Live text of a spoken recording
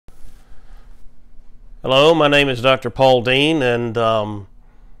Hello, my name is Dr. Paul Dean, and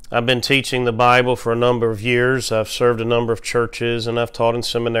I've been teaching the Bible for a number of years. I've served a number of churches, and I've taught in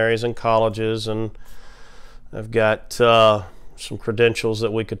seminaries and colleges, and I've got some credentials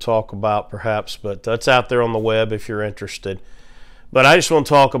that we could talk about perhaps, but that's out there on the web if you're interested. But I just want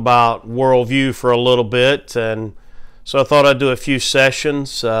to talk about worldview for a little bit, and so I thought I'd do a few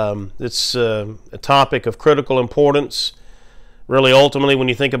sessions. It's a topic of critical importance. Really, ultimately, when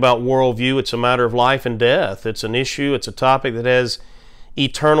you think about worldview, it's a matter of life and death. It's an issue, it's a topic that has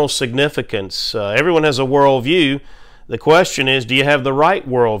eternal significance. Everyone has a worldview. The question is, do you have the right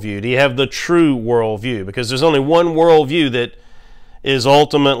worldview? Do you have the true worldview? Because there's only one worldview that is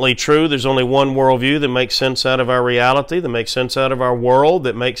ultimately true. There's only one worldview that makes sense out of our reality, that makes sense out of our world,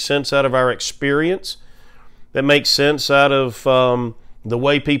 that makes sense out of our experience, that makes sense out of the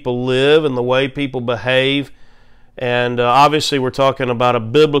way people live and the way people behave. And obviously we're talking about a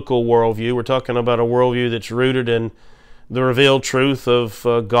biblical worldview. We're talking about a worldview that's rooted in the revealed truth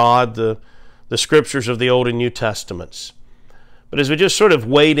of God, the scriptures of the Old and New Testaments. But as we just sort of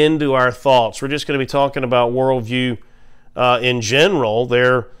wade into our thoughts, we're just going to be talking about worldview in general.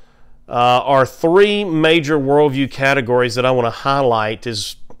 There are three major worldview categories that I want to highlight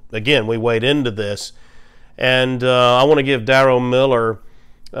as, again, we wade into this. And I want to give Darrow Miller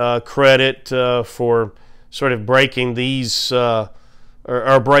credit for sort of breaking these, or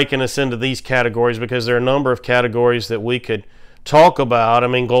breaking us into these categories, because there are a number of categories that we could talk about. I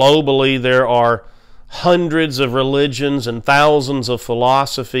mean, globally there are hundreds of religions and thousands of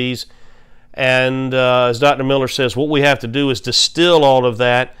philosophies, and as Dr. Miller says, what we have to do is distill all of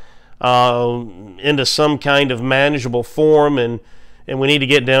that into some kind of manageable form, and we need to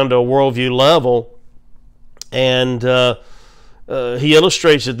get down to a worldview level. And he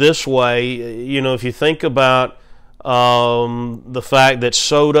illustrates it this way. You know, if you think about the fact that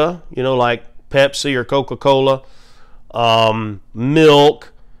soda, you know, like Pepsi or Coca-Cola,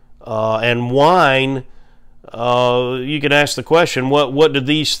 milk, and wine, you can ask the question, what do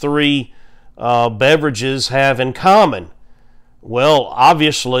these three beverages have in common? Well,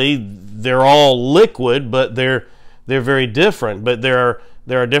 obviously they're all liquid, but they're very different. But there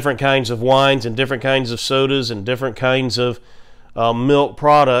are different kinds of wines and different kinds of sodas and different kinds of milk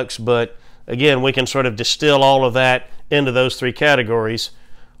products, but again, we can sort of distill all of that into those three categories: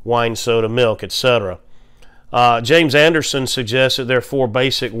 wine, soda, milk, etc. James Anderson suggests that there are four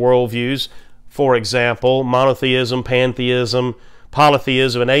basic worldviews. For example, monotheism, pantheism,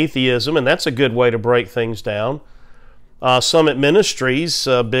 polytheism, and atheism, and that's a good way to break things down. Summit Ministries,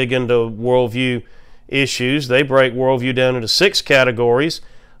 big into worldview issues, they break worldview down into six categories: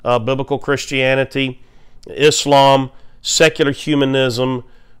 biblical Christianity, Islam, secular humanism,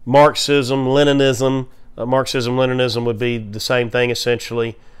 Marxism, Leninism. Marxism, Leninism would be the same thing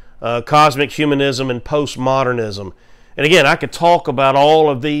essentially. Cosmic humanism and postmodernism. And again, I could talk about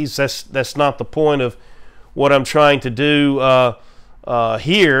all of these. That's not the point of what I'm trying to do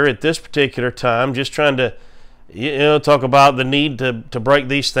here at this particular time. Just trying to, you know, talk about the need to break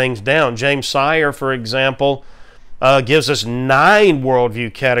these things down. James Sire, for example, gives us 9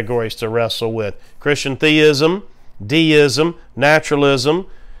 worldview categories to wrestle with: Christian theism, deism, naturalism,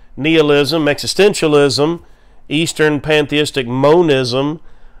 nihilism, existentialism, Eastern pantheistic monism,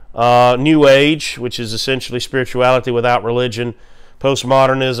 New Age, which is essentially spirituality without religion,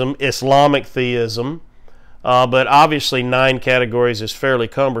 postmodernism, Islamic theism. But obviously 9 categories is fairly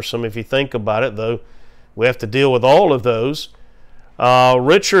cumbersome if you think about it, though we have to deal with all of those.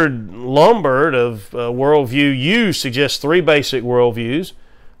 Richard Lombard of Worldview U suggests 3 basic worldviews: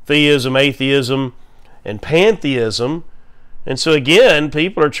 theism, atheism, and pantheism. And so again,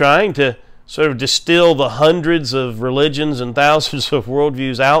 people are trying to sort of distill the hundreds of religions and thousands of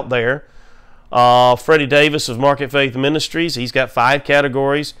worldviews out there. Freddie Davis of Market Faith Ministries, he's got 5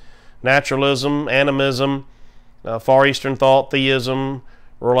 categories: naturalism, animism, Far Eastern thought, theism,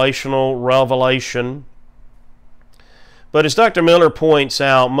 relational revelation. But as Dr. Miller points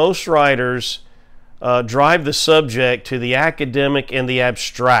out, most writers drive the subject to the academic and the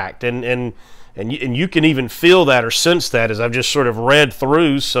abstract, and you can even feel that or sense that as I've just sort of read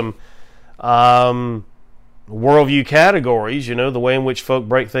through some worldview categories, you know, the way in which folk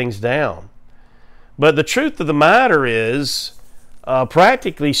break things down. But the truth of the matter is,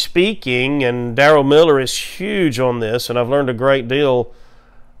 practically speaking, and Darrow Miller is huge on this, and I've learned a great deal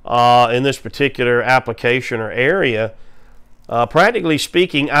in this particular application or area. Practically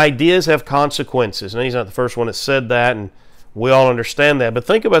speaking, ideas have consequences. And he's not the first one that said that, and we all understand that. But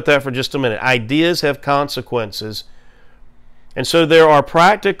think about that for just a minute. Ideas have consequences. And so there are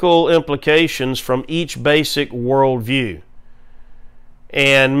practical implications from each basic worldview.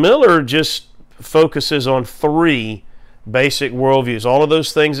 And Miller just focuses on three basic worldviews. All of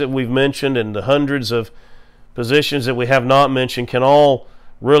those things that we've mentioned and the hundreds of positions that we have not mentioned can all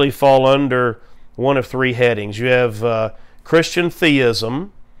really fall under one of three headings. You have Christian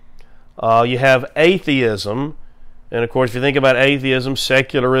theism, you have atheism, and of course if you think about atheism,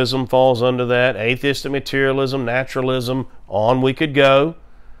 secularism falls under that, atheistic materialism, naturalism, on we could go.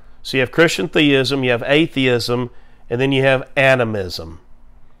 So you have Christian theism, you have atheism, and then you have animism.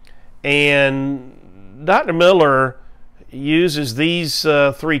 And Dr. Miller uses these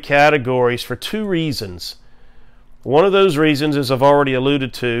three categories for two reasons. One of those reasons, as I've already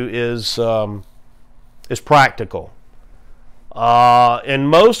alluded to, is practical. In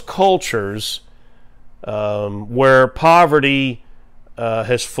most cultures where poverty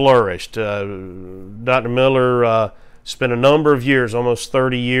has flourished, Dr. Miller spent a number of years, almost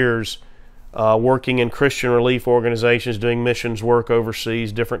 30 years, working in Christian relief organizations, doing missions work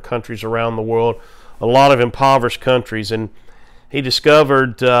overseas, different countries around the world, a lot of impoverished countries. And he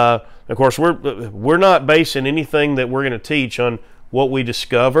discovered, of course, we're not basing anything that we're going to teach on what we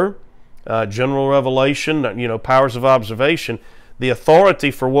discover, general revelation, powers of observation. The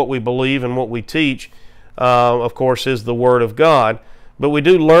authority for what we believe and what we teach, of course, is the Word of God. But we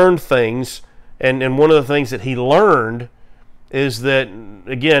do learn things, and one of the things that he learned is that,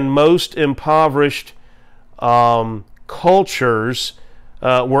 again, most impoverished cultures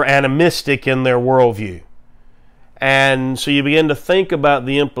were animistic in their worldview. And so you begin to think about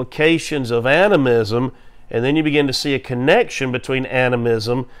the implications of animism, and then you begin to see a connection between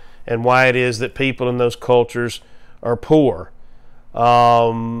animism and why it is that people in those cultures are poor.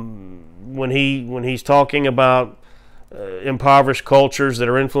 When he's talking about impoverished cultures that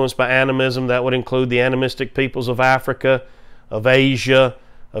are influenced by animism, that would include the animistic peoples of Africa, of Asia,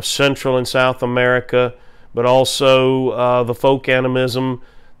 of Central and South America, but also the folk animism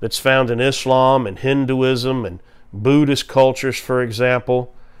that's found in Islam and Hinduism and Buddhist cultures, for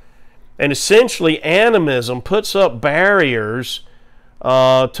example. And essentially animism puts up barriers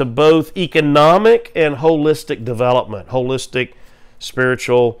to both economic and holistic development, holistic,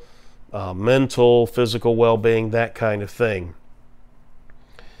 spiritual, mental, physical well-being, that kind of thing.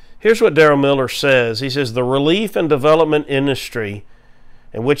 Here's what Darrow Miller says. He says, "The relief and development industry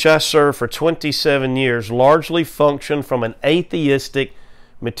in which I served for 27 years largely functioned from an atheistic,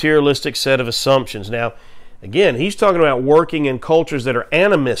 materialistic set of assumptions." Now, again, he's talking about working in cultures that are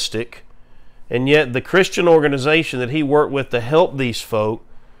animistic, and yet the Christian organization that he worked with to help these folk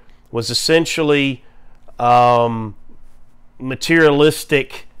was essentially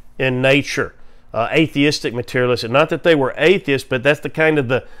materialistic in nature, atheistic materialistic. Not that they were atheists, but that's the kind of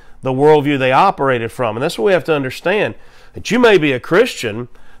the worldview they operated from. And that's what we have to understand, that you may be a Christian,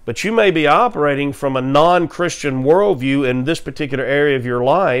 but you may be operating from a non-Christian worldview in this particular area of your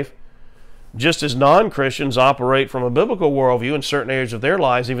life, just as non-Christians operate from a biblical worldview in certain areas of their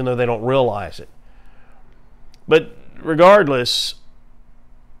lives, even though they don't realize it. But regardless,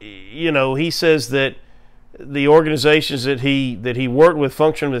 he says that the organizations that he worked with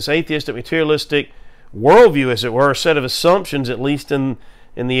function with this atheistic, materialistic worldview, as it were, a set of assumptions, at least in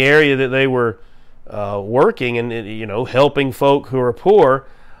the area that they were working and helping folk who are poor.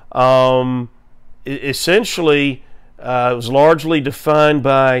 Essentially, it was largely defined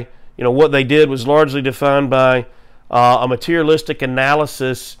by what they did was largely defined by a materialistic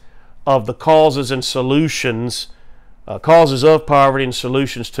analysis of the causes and solutions, causes of poverty and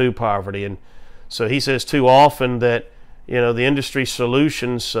solutions to poverty. And so he says too often that the industry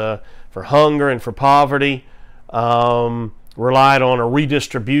solutions for hunger and for poverty relied on a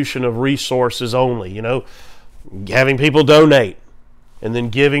redistribution of resources only, having people donate and then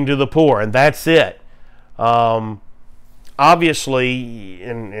giving to the poor, and that's it. Obviously,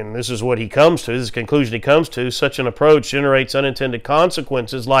 and this is what he comes to, this is the conclusion he comes to, such an approach generates unintended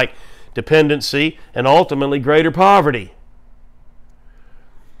consequences like dependency and ultimately greater poverty.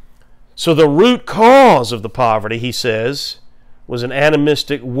 So the root cause of the poverty, he says, was an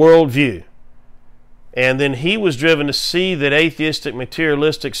animistic worldview. And then he was driven to see that atheistic,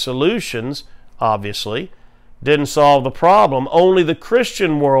 materialistic solutions, obviously, didn't solve the problem. Only the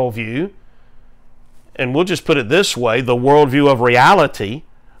Christian worldview, and we'll just put it this way, the worldview of reality,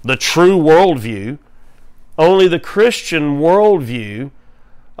 the true worldview, only the Christian worldview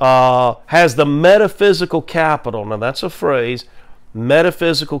has the metaphysical capital. Now that's a phrase,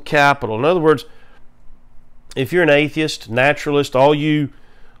 metaphysical capital. In other words, if you're an atheist, naturalist, all you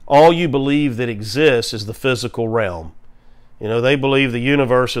believe that exists is the physical realm. They believe the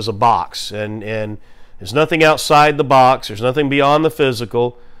universe is a box, and there's nothing outside the box, there's nothing beyond the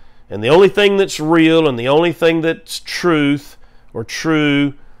physical, and the only thing that's real and the only thing that's truth or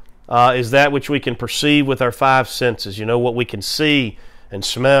true is that which we can perceive with our five senses. You know, what we can see and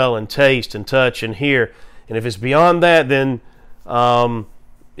smell and taste and touch and hear. And if it's beyond that, then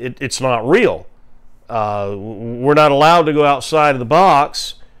it's not real. We're not allowed to go outside of the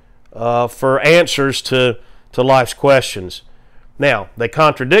box for answers to life's questions. Now, they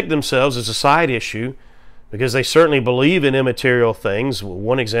contradict themselves as a side issue because they certainly believe in immaterial things.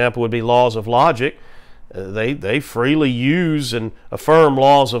 One example would be laws of logic. They freely use and affirm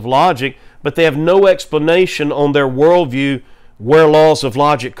laws of logic, but they have no explanation on their worldview where laws of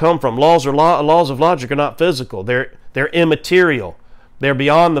logic come from. Laws of logic are not physical. They're immaterial. They're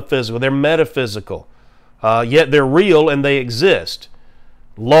beyond the physical. They're metaphysical. Yet they're real and they exist.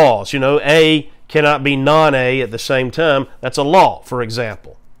 Laws, you know, A cannot be non-A at the same time. That's a law, for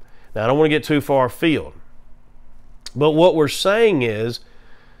example. Now, I don't want to get too far afield. But what we're saying is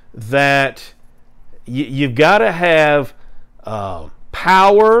that you've got to have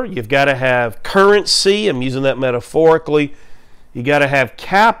power. You've got to have currency. I'm using that metaphorically. You got to have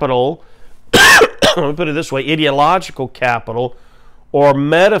capital. Let me put it this way: ideological capital or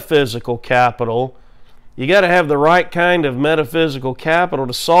metaphysical capital. You got to have the right kind of metaphysical capital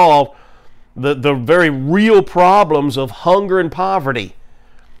to solve the very real problems of hunger and poverty.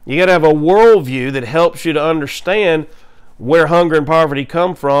 You got to have a worldview that helps you to understand where hunger and poverty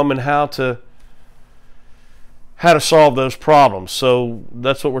come from and how to solve those problems. So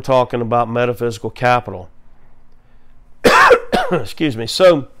that's what we're talking about, metaphysical capital. Excuse me.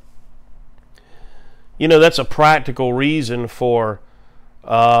 So, you know, that's a practical reason for, you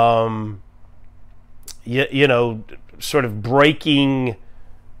know, sort of breaking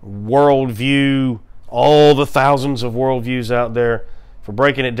worldview, all the thousands of worldviews out there, for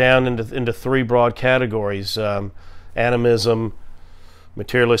breaking it down into three broad categories: animism,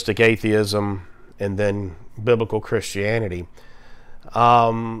 materialistic atheism, and then biblical Christianity.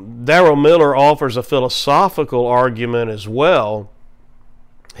 Darrow Miller offers a philosophical argument as well.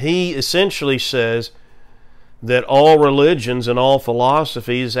 He essentially says that all religions and all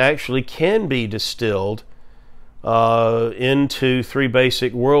philosophies actually can be distilled into three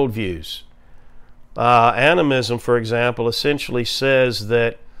basic worldviews. Animism, for example, essentially says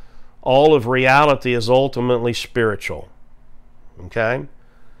that all of reality is ultimately spiritual. Okay?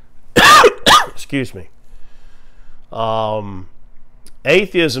 Excuse me.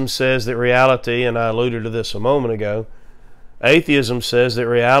 Atheism says that reality, and I alluded to this a moment ago, atheism says that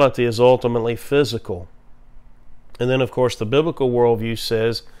reality is ultimately physical. And then, of course, the biblical worldview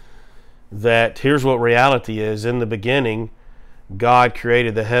says that here's what reality is. In the beginning, God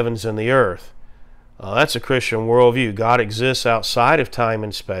created the heavens and the earth. That's a Christian worldview. God exists outside of time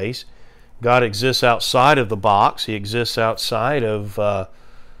and space. God exists outside of the box. He exists outside of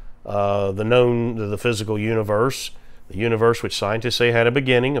the physical universe, the universe which scientists say had a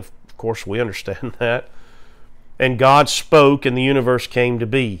beginning. Of course, we understand that. And God spoke, and the universe came to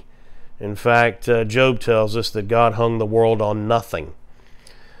be. In fact, Job tells us that God hung the world on nothing.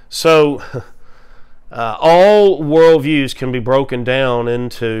 So, all worldviews can be broken down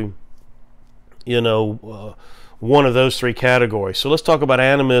into, you know, one of those three categories. So let's talk about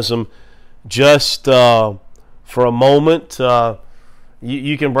animism just for a moment.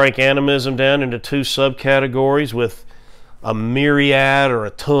 You can break animism down into two subcategories with a myriad or a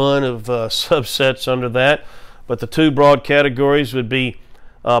ton of subsets under that. But the two broad categories would be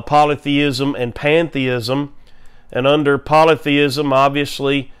polytheism and pantheism. And under polytheism,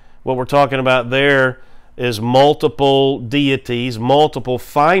 obviously, what we're talking about there is multiple deities, multiple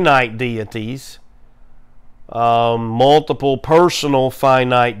finite deities, multiple personal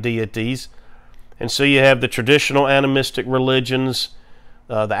finite deities. And so you have the traditional animistic religions,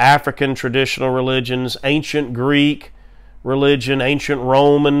 the African traditional religions, ancient Greek religion, ancient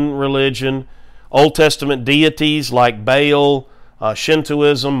Roman religion, Old Testament deities like Baal,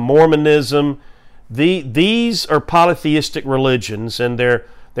 Shintoism, Mormonism. These are polytheistic religions, and they're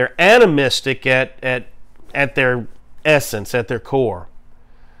animistic at their essence, at their core.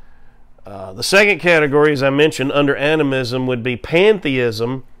 The second category, as I mentioned, under animism would be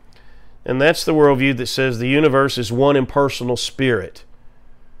pantheism, and that's the worldview that says the universe is one impersonal spirit.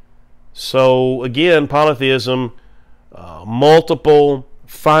 So again, polytheism, multiple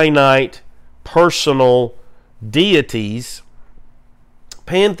finite personal deities.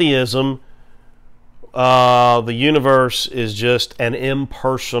 Pantheism, the universe is just an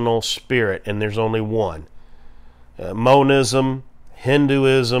impersonal spirit, and there's only one. Monism,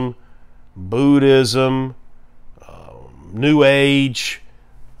 Hinduism, Buddhism, New Age.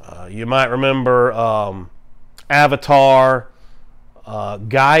 You might remember Avatar,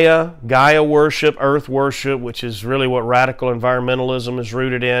 Gaia worship, earth worship, which is really what radical environmentalism is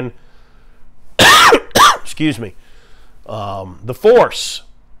rooted in. Excuse me. The Force,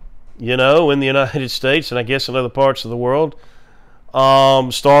 in the United States and I guess in other parts of the world.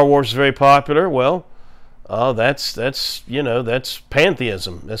 Star Wars is very popular. Well, that's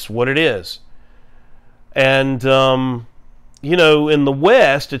pantheism. That's what it is. And in the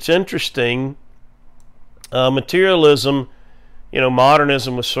West, it's interesting. Materialism,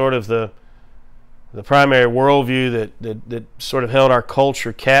 modernism was sort of the primary worldview that sort of held our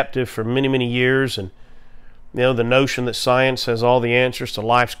culture captive for many, many years. And the notion that science has all the answers to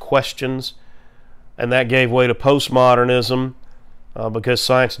life's questions, and that gave way to postmodernism because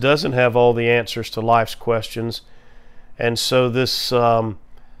science doesn't have all the answers to life's questions. And so this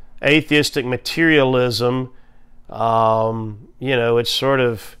atheistic materialism, it's sort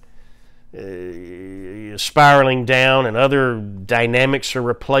of spiraling down, and other dynamics are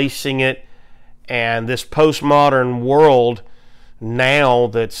replacing it. And this postmodern world now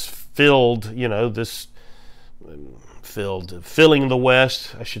that's filling the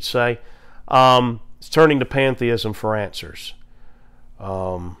West, I should say, it's turning to pantheism for answers.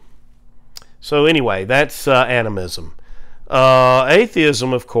 So anyway, that's animism.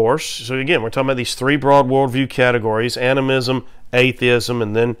 Atheism, of course. So again, we're talking about these three broad worldview categories: animism, atheism,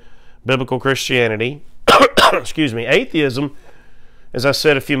 and then biblical Christianity. Excuse me. Atheism, as I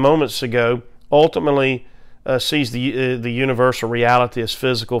said a few moments ago, ultimately sees the universal reality as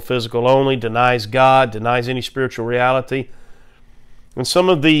physical only, denies God, denies any spiritual reality. And some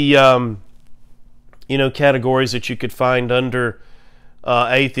of the categories that you could find under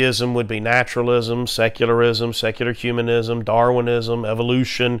atheism would be naturalism, secularism, secular humanism, Darwinism,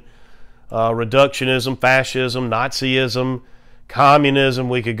 evolution, reductionism, fascism, Nazism, communism.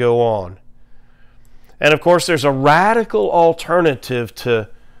 We could go on. And of course, there's a radical alternative to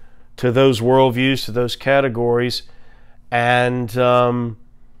those worldviews, to those categories. And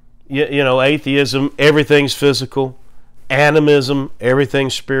atheism, everything's physical. Animism,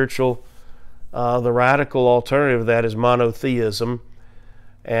 everything's spiritual. The radical alternative of that is monotheism.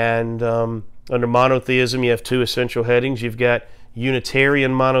 And under monotheism, you have two essential headings. You've got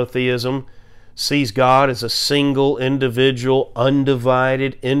Unitarian monotheism, sees God as a single, individual,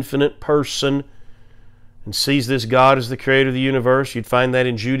 undivided, infinite person, and sees this God as the creator of the universe. You'd find that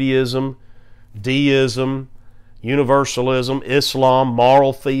in Judaism, deism, universalism, Islam,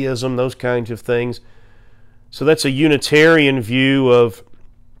 moral theism, those kinds of things. So that's a Unitarian view of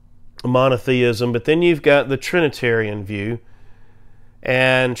monotheism. But then you've got the Trinitarian view.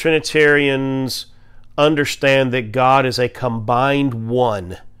 And Trinitarians understand that God is a combined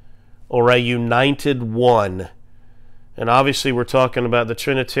one, or a united one. And obviously we're talking about the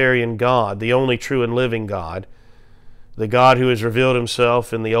Trinitarian God, the only true and living God, the God who has revealed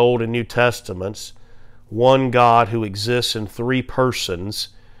himself in the Old and New Testaments, one God who exists in three persons.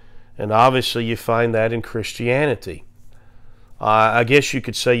 And obviously you find that in Christianity. I guess you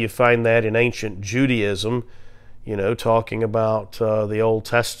could say you find that in ancient Judaism, talking about the Old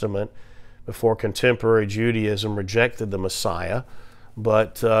Testament before contemporary Judaism rejected the Messiah.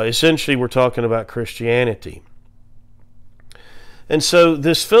 But essentially we're talking about Christianity. And so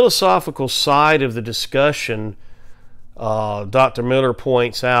this philosophical side of the discussion, Dr. Miller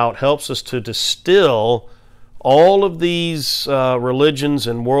points out, helps us to distill all of these religions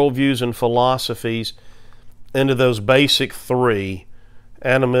and worldviews and philosophies into those basic three: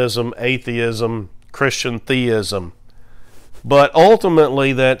 animism, atheism, Christian theism. But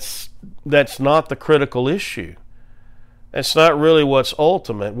ultimately that's not the critical issue. That's not really what's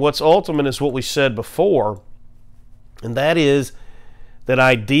ultimate. What's ultimate is what we said before, and that is that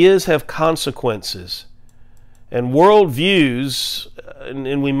ideas have consequences. And worldviews,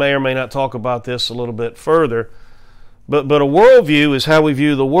 and we may or may not talk about this a little bit further, but a worldview is how we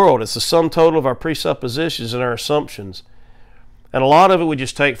view the world. It's the sum total of our presuppositions and our assumptions. And a lot of it we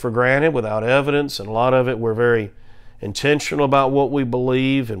just take for granted without evidence, and a lot of it we're very intentional about what we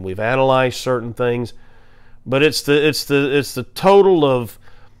believe, and we've analyzed certain things. But it's the total of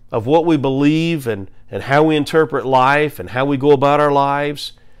what we believe and how we interpret life and how we go about our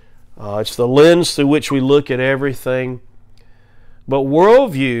lives. It's the lens through which we look at everything. But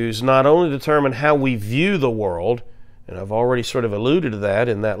worldviews not only determine how we view the world, and I've already sort of alluded to that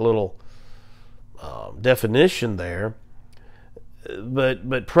in that little definition there,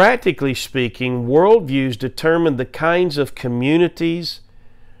 but practically speaking, worldviews determine the kinds of communities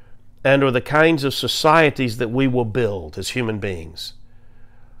and or the kinds of societies that we will build as human beings.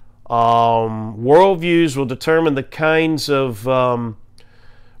 Worldviews will determine the kinds of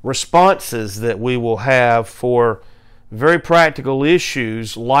responses that we will have for very practical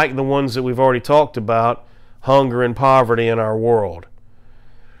issues like the ones that we've already talked about, hunger and poverty in our world.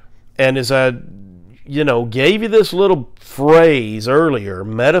 And as I, gave you this little phrase earlier,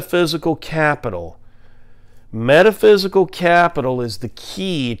 metaphysical capital. Metaphysical capital is the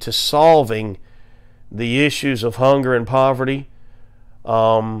key to solving the issues of hunger and poverty.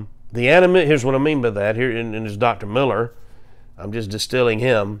 Here's what I mean by that. Here, and it's Dr. Miller. I'm just distilling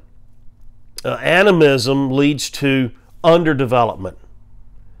him. Animism leads to underdevelopment.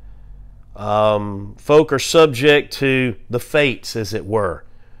 Folk are subject to the fates, as it were,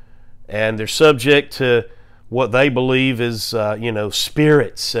 and they're subject to what they believe is,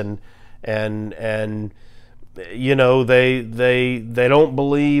 spirits, and they don't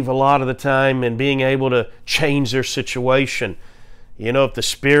believe a lot of the time in being able to change their situation. If the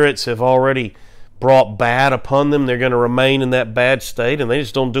spirits have already brought bad upon them, they're going to remain in that bad state, and they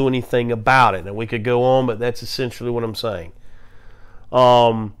just don't do anything about it. And we could go on, but that's essentially what I'm saying.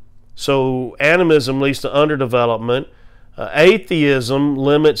 So animism leads to underdevelopment. Atheism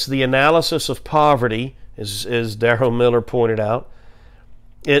limits the analysis of poverty, as Darrow Miller pointed out.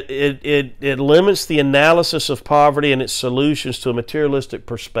 It limits the analysis of poverty and its solutions to a materialistic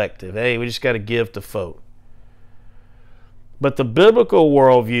perspective. Hey, we just got to give to folk. But the biblical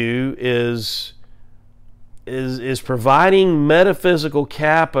worldview is providing metaphysical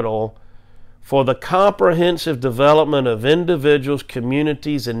capital for the comprehensive development of individuals,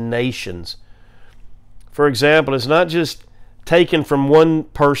 communities, and nations. For example, it's not just taken from one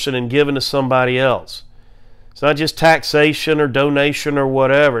person and given to somebody else. It's not just taxation or donation or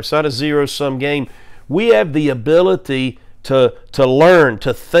whatever. It's not a zero-sum game. We have the ability to learn,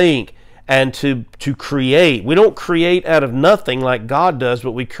 to think, and to create. We don't create out of nothing like God does,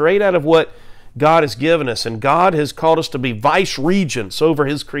 but we create out of what God has given us. And God has called us to be vice regents over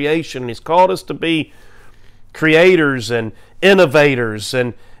His creation. He's called us to be creators and innovators.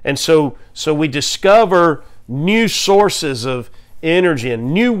 And so we discover new sources of energy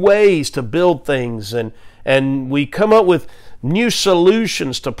and new ways to build things. And we come up with new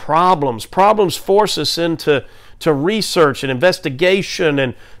solutions to problems. Problems force us into research and investigation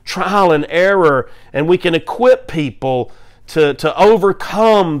and trial and error, and we can equip people to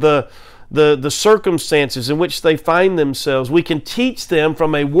overcome the circumstances in which they find themselves. We can teach them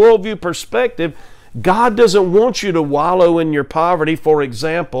from a worldview perspective. God doesn't want you to wallow in your poverty, for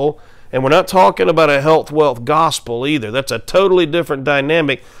example, and we're not talking about a health, wealth gospel either. That's a totally different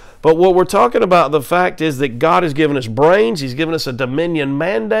dynamic. But what we're talking about, the fact is that God has given us brains. He's given us a dominion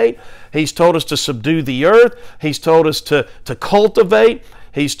mandate. He's told us to subdue the earth. He's told us to cultivate.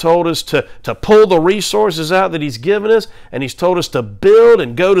 He's told us to pull the resources out that He's given us. And He's told us to build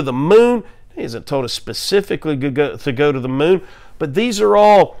and go to the moon. He hasn't told us specifically to go to the moon. But these are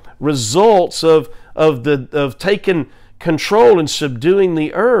all results of taking control and subduing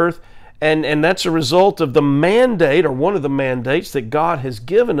the earth. And that's a result of the mandate, or one of the mandates that God has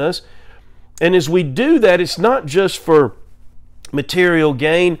given us. And as we do that, it's not just for material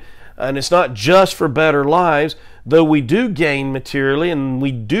gain, and it's not just for better lives, though we do gain materially and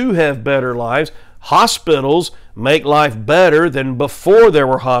we do have better lives. Hospitals make life better than before there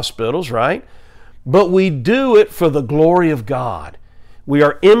were hospitals, right? But we do it for the glory of God. We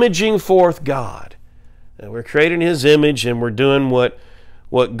are imaging forth God. And we're creating His image, and we're doing what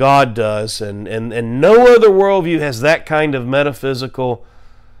God does, and no other worldview has that kind of metaphysical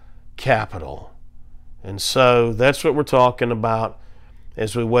capital. And so that's what we're talking about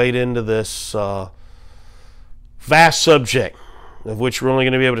as we wade into this vast subject, of which we're only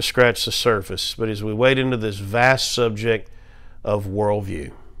going to be able to scratch the surface, but as we wade into this vast subject of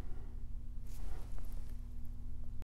worldview.